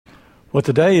Well,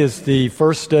 today is the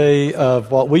first day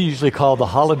of what we usually call the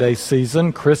holiday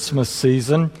season, Christmas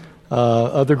season.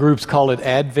 Other groups call it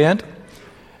Advent,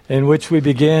 in which we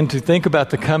begin to think about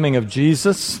the coming of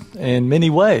Jesus in many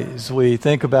ways. We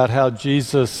think about how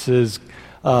Jesus is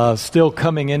still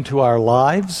coming into our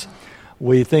lives.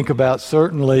 We think about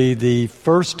certainly the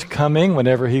first coming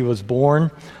whenever he was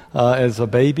born as a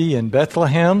baby in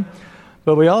Bethlehem.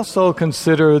 But we also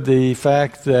consider the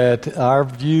fact that our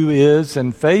view is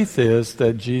and faith is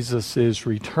that Jesus is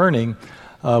returning,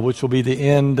 which will be the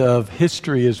end of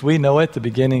history as we know it, the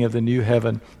beginning of the new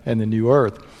heaven and the new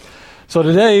earth. So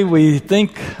today we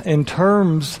think in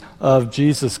terms of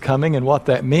Jesus coming and what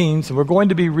that means. And we're going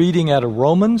to be reading out of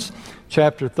Romans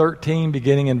chapter 13,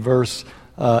 beginning in verse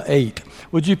 8.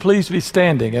 Would you please be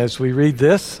standing as we read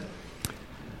this?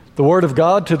 The Word of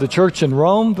God to the church in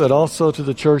Rome, but also to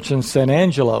the church in San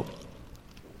Angelo.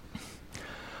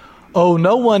 Owe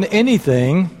no one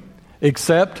anything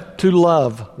except to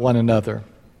love one another.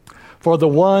 For the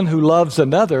one who loves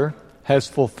another has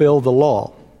fulfilled the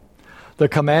law. The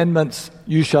commandments,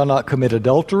 you shall not commit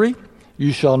adultery,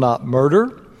 you shall not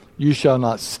murder, you shall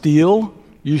not steal,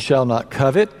 you shall not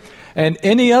covet, and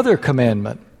any other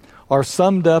commandment are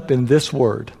summed up in this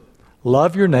word: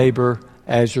 love your neighbor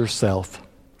as yourself.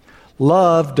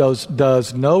 Love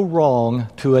does no wrong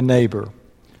to a neighbor.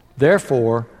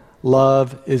 Therefore,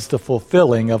 love is the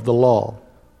fulfilling of the law.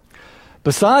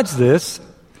 Besides this,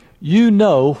 you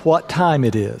know what time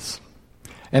it is,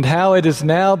 and how it is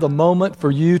now the moment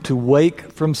for you to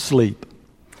wake from sleep.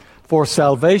 For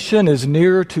salvation is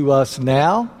nearer to us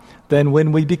now than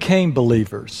when we became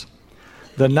believers.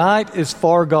 The night is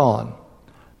far gone.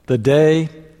 The day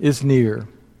is near.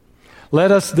 Let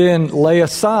us then lay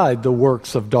aside the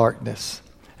works of darkness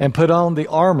and put on the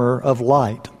armor of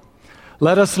light.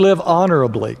 Let us live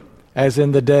honorably as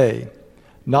in the day,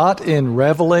 not in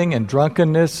reveling and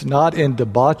drunkenness, not in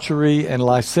debauchery and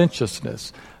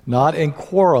licentiousness, not in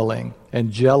quarreling and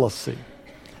jealousy.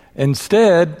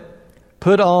 Instead,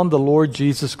 put on the Lord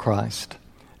Jesus Christ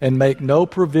and make no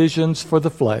provisions for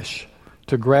the flesh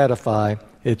to gratify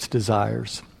its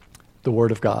desires. The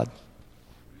Word of God.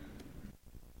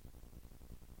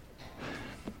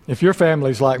 If your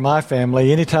family's like my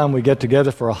family, anytime we get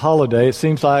together for a holiday, it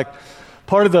seems like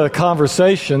part of the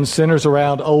conversation centers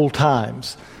around old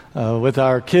times. With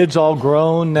our kids all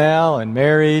grown now and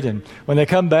married, and when they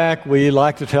come back, we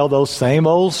like to tell those same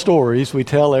old stories we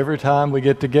tell every time we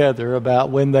get together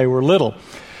about when they were little.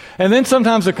 And then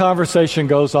sometimes the conversation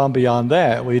goes on beyond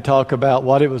that. We talk about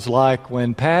what it was like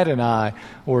when Pat and I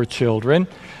were children.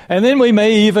 And then we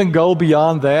may even go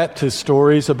beyond that to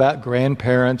stories about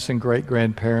grandparents and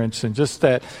great-grandparents and just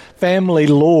that family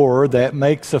lore that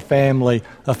makes a family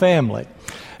a family.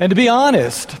 And to be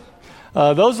honest,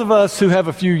 those of us who have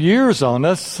a few years on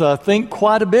us think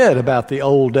quite a bit about the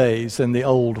old days and the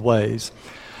old ways.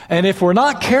 And if we're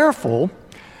not careful,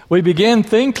 we begin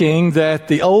thinking that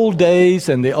the old days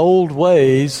and the old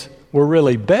ways were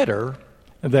really better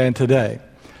than today.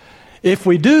 If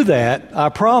we do that, I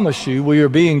promise you, we are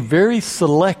being very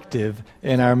selective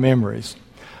in our memories.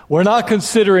 We're not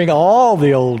considering all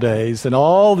the old days and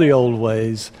all the old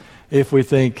ways if we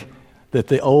think that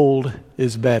the old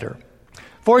is better.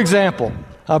 For example,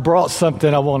 I brought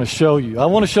something I want to show you. I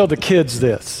want to show the kids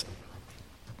this.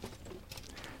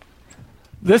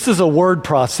 This is a word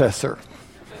processor.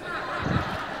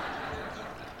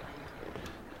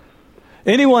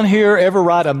 Anyone here ever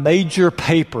write a major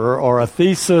paper or a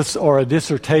thesis or a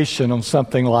dissertation on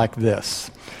something like this?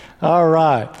 All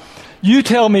right. You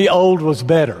tell me old was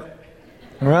better.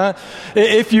 All right?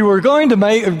 If you were going to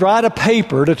write a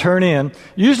paper to turn in,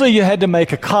 usually you had to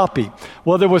make a copy.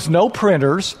 Well, there was no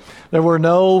printers. There were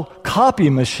no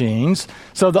copy machines.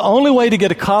 So the only way to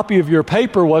get a copy of your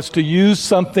paper was to use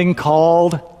something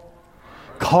called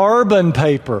carbon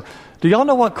paper. Do y'all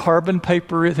know what carbon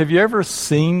paper is? Have you ever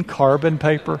seen carbon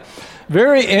paper?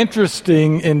 Very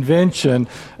interesting invention.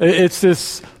 It's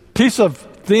this piece of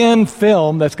thin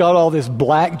film that's got all this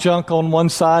black junk on one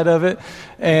side of it,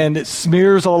 and it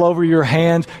smears all over your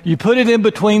hands. You put it in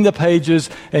between the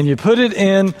pages, and you put it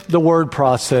in the word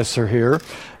processor here,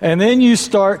 and then you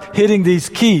start hitting these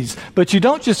keys. But you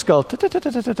don't just go,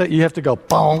 you have to go,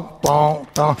 bong, bong,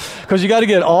 bong, because you got to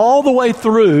get all the way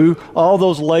through all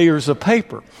those layers of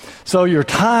paper. So you're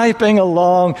typing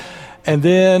along, and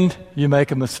then you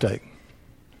make a mistake.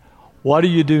 What do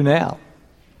you do now?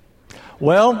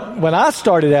 Well, when I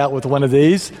started out with one of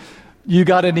these, you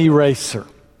got an eraser.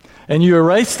 And you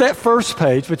erase that first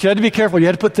page, but you had to be careful. You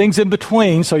had to put things in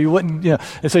between so you wouldn't,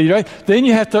 And so then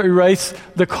you have to erase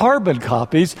the carbon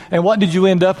copies. And what did you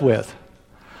end up with?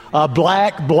 A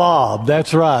black blob.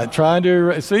 That's right.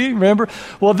 Remember?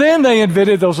 Well, then they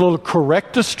invented those little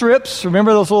corrector strips.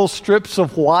 Remember those little strips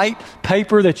of white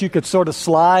paper that you could sort of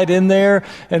slide in there?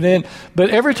 But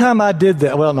every time I did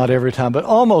that, well, not every time, but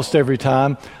almost every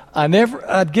time,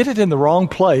 I'd get it in the wrong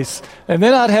place, and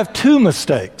then I'd have two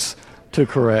mistakes to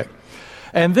correct.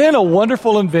 And then a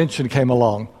wonderful invention came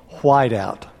along,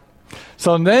 whiteout.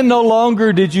 So then no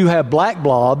longer did you have black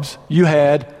blobs, you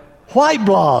had white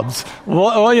blobs.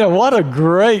 What a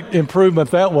great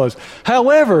improvement that was.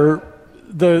 However,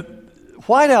 the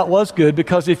whiteout was good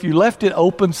because if you left it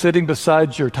open sitting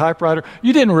beside your typewriter,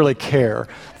 you didn't really care.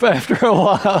 After a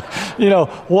while,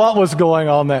 what was going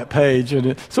on that page, and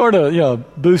it sort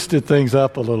of, boosted things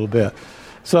up a little bit.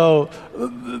 So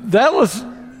that was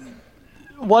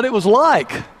what it was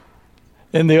like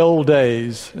in the old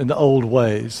days, in the old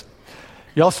ways.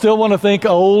 Y'all still want to think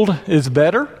old is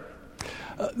better?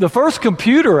 The first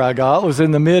computer I got was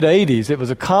in the mid-'80s. It was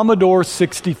a Commodore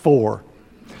 64.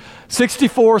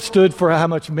 64 stood for how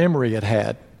much memory it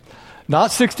had.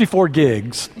 Not 64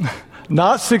 gigs,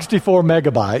 not 64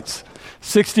 megabytes,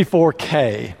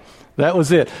 64K. That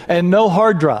was it. And no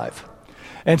hard drive.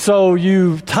 And so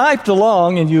you typed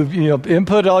along and you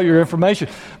input all your information.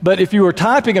 But if you were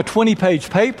typing a 20-page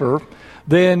paper,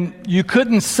 then you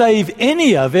couldn't save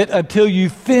any of it until you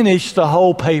finished the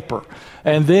whole paper.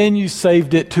 And then you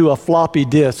saved it to a floppy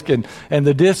disk, and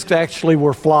the disks actually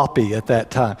were floppy at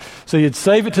that time. So you'd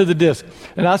save it to the disk.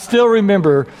 And I still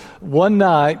remember one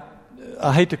night,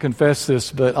 I hate to confess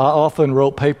this, but I often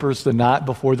wrote papers the night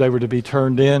before they were to be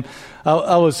turned in.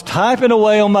 I was typing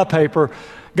away on my paper,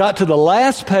 got to the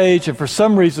last page, and for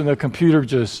some reason the computer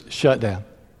just shut down.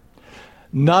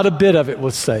 Not a bit of it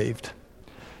was saved.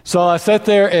 So I sat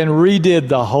there and redid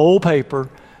the whole paper,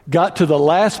 got to the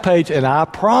last page, and I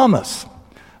promise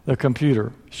the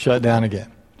computer shut down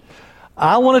again.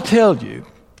 I want to tell you,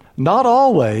 not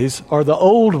always are the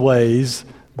old ways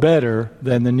better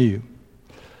than the new.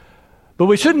 But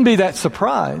we shouldn't be that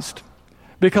surprised,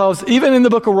 because even in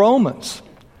the book of Romans,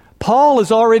 Paul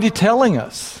is already telling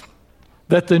us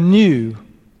that the new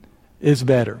is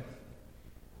better.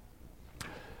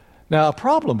 Now, a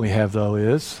problem we have, though,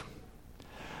 is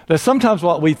that sometimes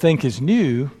what we think is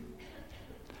new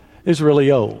is really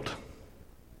old.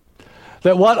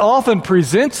 That what often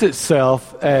presents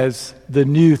itself as the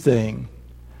new thing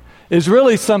is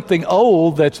really something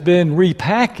old that's been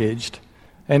repackaged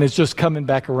and is just coming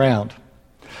back around.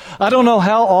 I don't know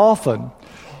how often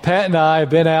Pat and I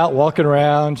have been out walking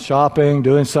around, shopping,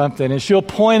 doing something, and she'll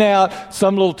point out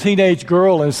some little teenage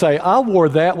girl and say, I wore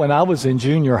that when I was in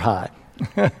junior high.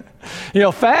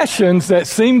 Fashions that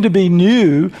seem to be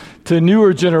new to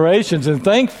newer generations, and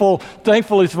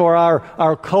thankfully for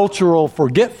our cultural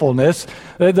forgetfulness,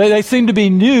 they seem to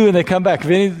be new and they come back.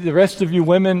 If the rest of you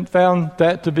women found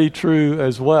that to be true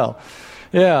as well.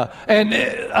 Yeah, and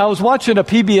I was watching a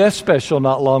PBS special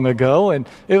not long ago, and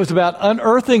it was about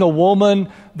unearthing a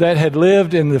woman that had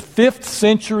lived in the 5th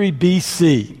century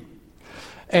BC.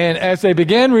 And as they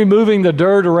began removing the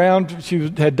dirt around, she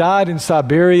had died in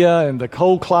Siberia, and the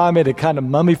cold climate had kind of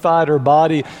mummified her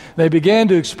body. They began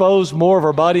to expose more of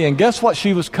her body, and guess what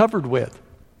she was covered with?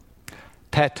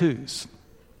 Tattoos.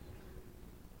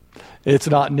 It's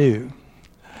not new.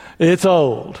 It's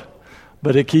old,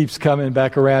 but it keeps coming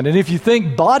back around. And if you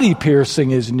think body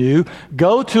piercing is new,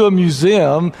 go to a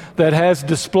museum that has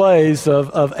displays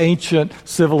of ancient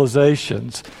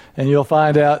civilizations, and you'll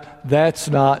find out that's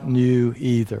not new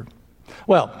either.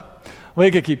 Well, we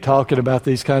could keep talking about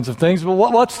these kinds of things, but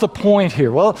what's the point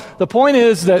here? Well, the point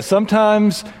is that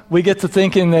sometimes we get to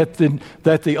thinking that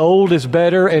the old is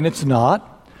better, and it's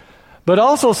not. But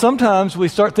also sometimes we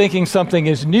start thinking something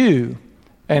is new,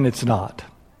 and it's not.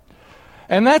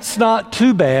 And that's not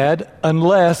too bad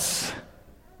unless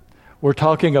we're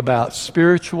talking about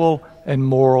spiritual and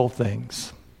moral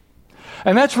things.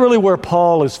 And that's really where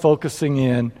Paul is focusing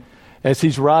in as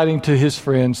he's writing to his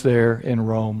friends there in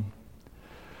Rome.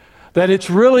 That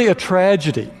it's really a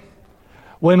tragedy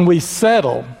when we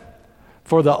settle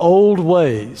for the old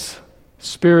ways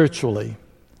spiritually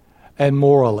and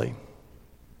morally.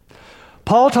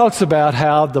 Paul talks about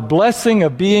how the blessing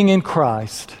of being in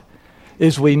Christ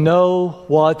is we know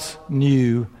what's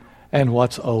new and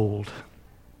what's old.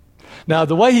 Now,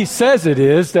 the way he says it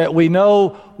is that we know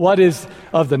what is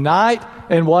of the night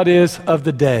and what is of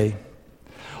the day.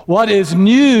 What is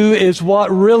new is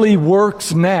what really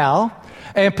works now,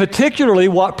 and particularly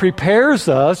what prepares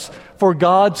us for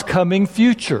God's coming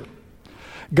future.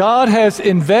 God has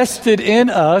invested in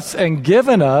us and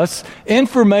given us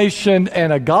information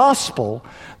and a gospel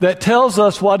that tells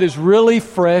us what is really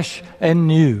fresh and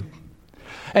new.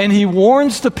 And he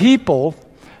warns the people,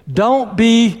 don't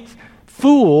be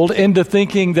fooled into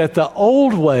thinking that the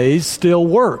old ways still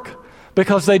work,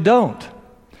 because they don't.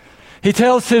 He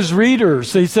tells his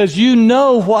readers, he says, you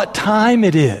know what time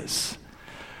it is.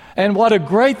 And what a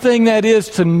great thing that is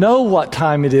to know what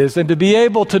time it is and to be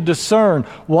able to discern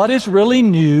what is really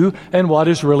new and what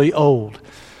is really old.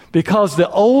 Because the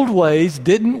old ways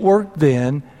didn't work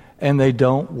then and they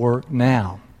don't work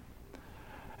now.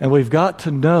 And we've got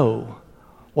to know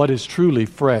what is truly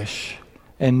fresh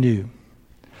and new.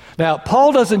 Now,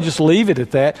 Paul doesn't just leave it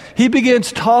at that. He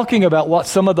begins talking about what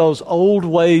some of those old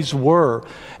ways were.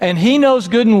 And he knows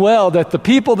good and well that the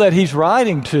people that he's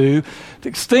writing to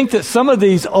think that some of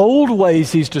these old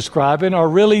ways he's describing are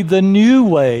really the new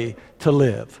way to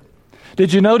live.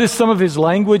 Did you notice some of his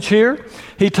language here?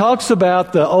 He talks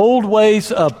about the old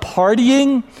ways of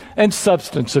partying and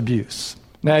substance abuse.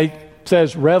 Now, he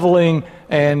says reveling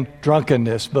and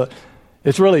drunkenness, but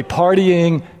it's really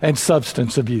partying and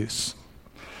substance abuse.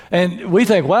 And we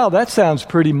think, wow, that sounds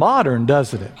pretty modern,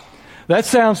 doesn't it? That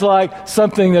sounds like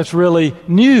something that's really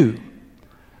new.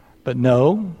 But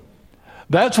no,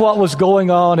 that's what was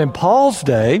going on in Paul's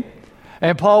day.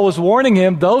 And Paul was warning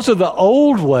him, those are the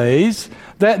old ways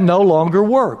that no longer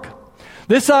work.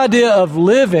 This idea of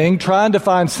living, trying to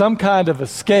find some kind of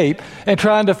escape and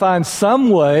trying to find some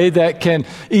way that can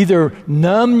either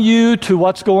numb you to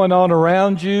what's going on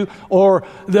around you or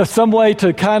there's some way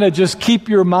to kind of just keep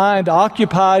your mind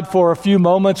occupied for a few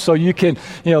moments so you can,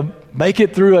 make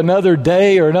it through another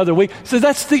day or another week. So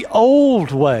that's the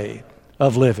old way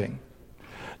of living.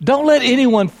 Don't let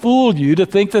anyone fool you to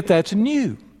think that that's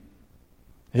new.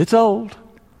 It's old,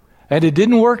 and it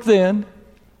didn't work then,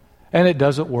 and it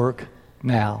doesn't work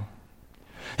now.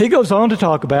 He goes on to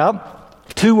talk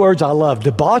about two words I love,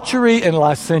 debauchery and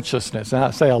licentiousness. And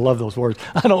I say I love those words.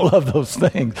 I don't love those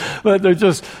things, but they're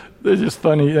just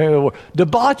funny.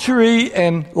 Debauchery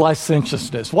and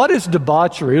licentiousness. What is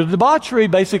debauchery? Debauchery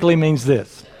basically means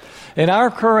this. In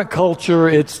our current culture,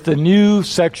 it's the new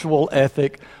sexual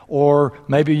ethic, or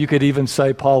maybe you could even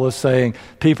say, Paul was saying,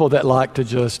 people that like to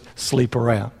just sleep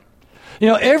around.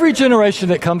 Every generation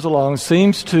that comes along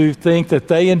seems to think that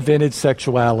they invented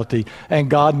sexuality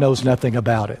and God knows nothing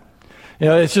about it.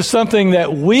 It's just something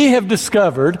that we have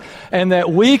discovered and that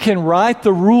we can write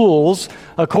the rules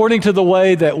according to the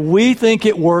way that we think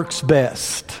it works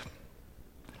best.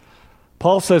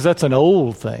 Paul says that's an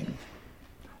old thing.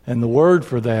 And the word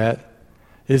for that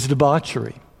is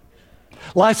debauchery.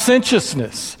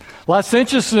 Licentiousness.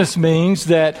 Licentiousness means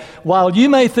that while you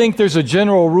may think there's a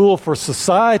general rule for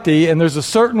society and there's a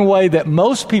certain way that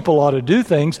most people ought to do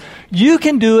things, you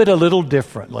can do it a little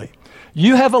differently.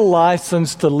 You have a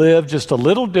license to live just a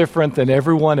little different than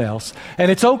everyone else, and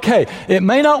it's okay. It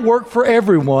may not work for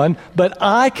everyone, but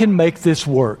I can make this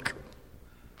work.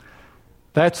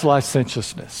 That's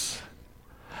licentiousness.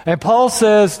 And Paul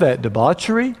says that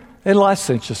debauchery and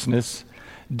licentiousness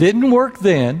didn't work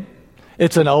then.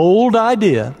 It's an old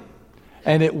idea,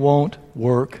 and it won't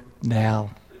work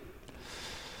now.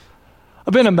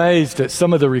 I've been amazed at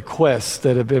some of the requests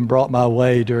that have been brought my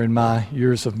way during my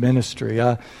years of ministry.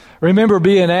 I remember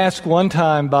being asked one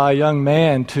time by a young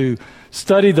man to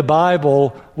study the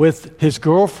Bible with his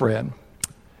girlfriend,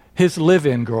 his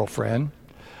live-in girlfriend,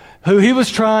 who he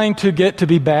was trying to get to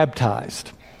be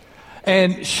baptized.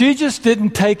 And she just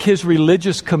didn't take his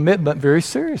religious commitment very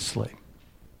seriously.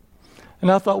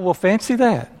 And I thought, well, fancy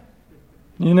that.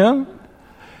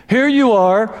 Here you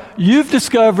are, you've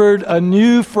discovered a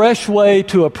new, fresh way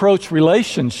to approach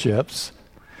relationships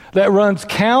that runs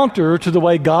counter to the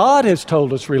way God has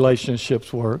told us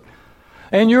relationships work,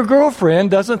 and your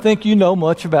girlfriend doesn't think you know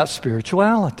much about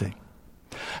spirituality.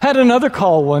 Had another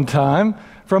call one time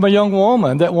from a young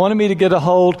woman that wanted me to get a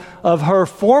hold of her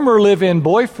former live-in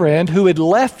boyfriend who had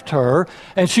left her,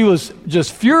 and she was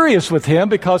just furious with him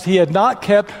because he had not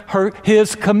kept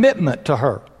his commitment to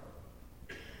her.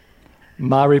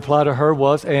 My reply to her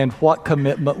was, and what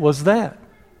commitment was that?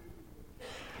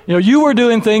 You were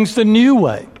doing things the new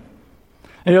way.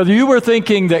 You were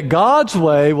thinking that God's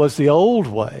way was the old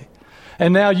way.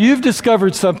 And now you've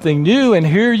discovered something new, and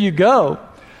here you go.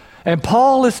 And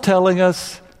Paul is telling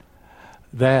us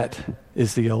that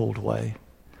is the old way.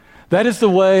 That is the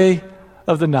way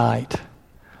of the night.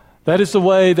 That is the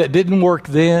way that didn't work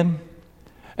then,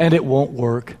 and it won't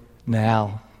work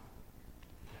now.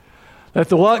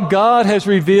 That what God has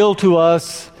revealed to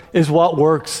us is what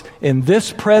works in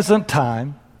this present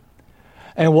time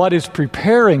and what is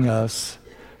preparing us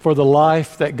for the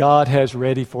life that God has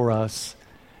ready for us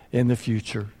in the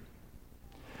future.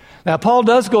 Now, Paul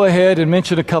does go ahead and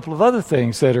mention a couple of other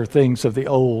things that are things of the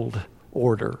old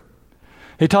order.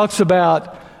 He talks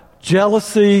about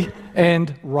jealousy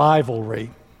and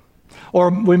rivalry. Or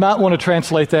we might want to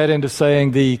translate that into saying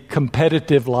the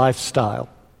competitive lifestyle.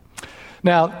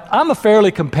 Now, I'm a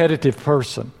fairly competitive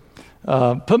person.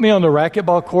 Put me on the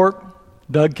racquetball court,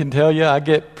 Doug can tell you I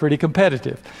get pretty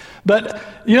competitive. But,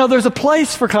 there's a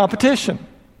place for competition.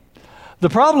 The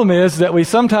problem is that we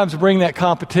sometimes bring that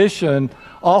competition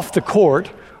off the court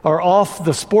or off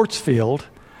the sports field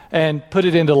and put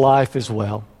it into life as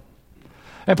well.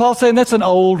 And Paul's saying that's an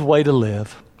old way to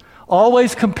live.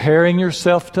 Always comparing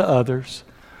yourself to others.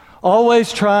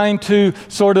 Always trying to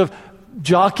sort of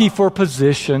jockey for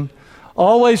position.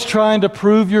 Always trying to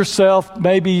prove yourself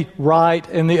maybe right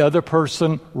and the other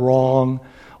person wrong.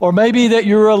 Or maybe that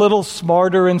you're a little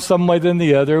smarter in some way than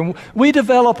the other. And we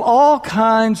develop all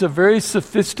kinds of very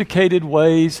sophisticated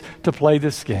ways to play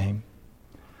this game.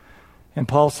 And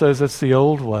Paul says that's the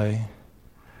old way.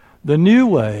 The new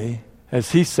way,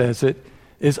 as he says it,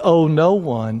 is owe no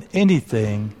one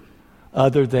anything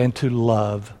other than to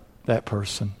love that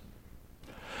person.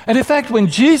 And in fact, when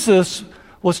Jesus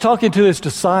was talking to his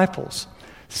disciples,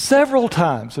 several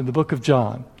times in the book of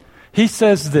John, he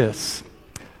says this,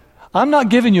 I'm not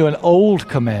giving you an old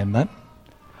commandment,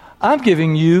 I'm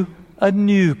giving you a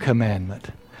new commandment.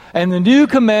 And the new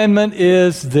commandment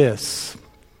is this,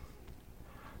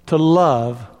 to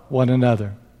love one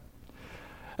another.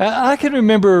 I can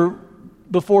remember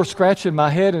before scratching my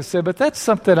head and said, but that's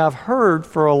something I've heard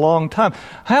for a long time.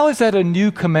 How is that a new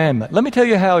commandment? Let me tell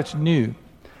you how it's new.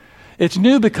 It's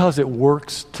new because it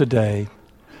works today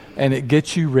and it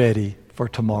gets you ready for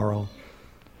tomorrow.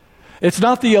 It's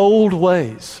not the old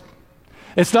ways.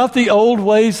 It's not the old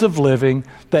ways of living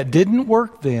that didn't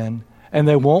work then and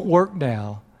they won't work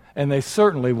now, and they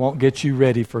certainly won't get you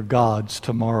ready for God's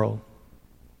tomorrow.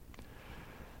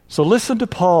 So listen to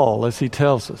Paul as he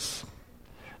tells us.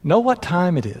 Know what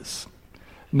time it is.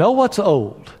 Know what's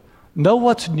old. Know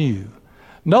what's new.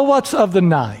 Know what's of the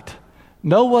night.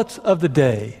 Know what's of the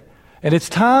day. And it's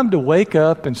time to wake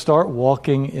up and start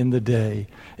walking in the day,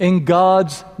 in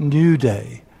God's new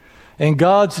day, in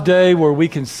God's day where we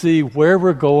can see where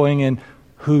we're going and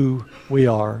who we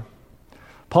are.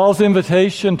 Paul's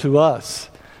invitation to us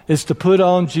is to put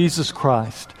on Jesus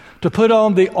Christ, to put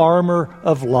on the armor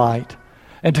of light,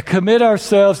 and to commit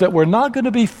ourselves that we're not going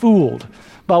to be fooled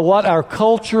by what our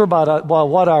culture, by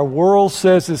what our world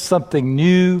says is something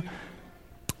new.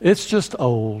 It's just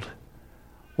old.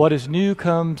 What is new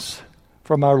comes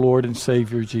from our Lord and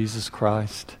Savior Jesus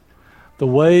Christ. The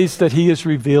ways that He has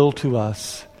revealed to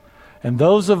us. And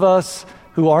those of us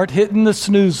who aren't hitting the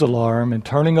snooze alarm and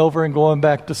turning over and going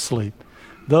back to sleep,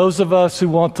 those of us who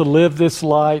want to live this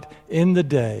light in the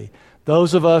day,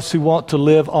 those of us who want to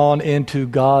live on into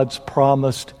God's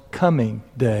promised coming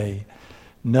day,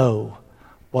 know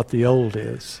what the old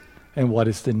is and what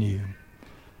is the new.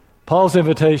 Paul's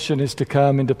invitation is to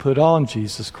come and to put on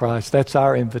Jesus Christ. That's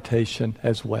our invitation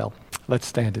as well. Let's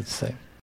stand and sing.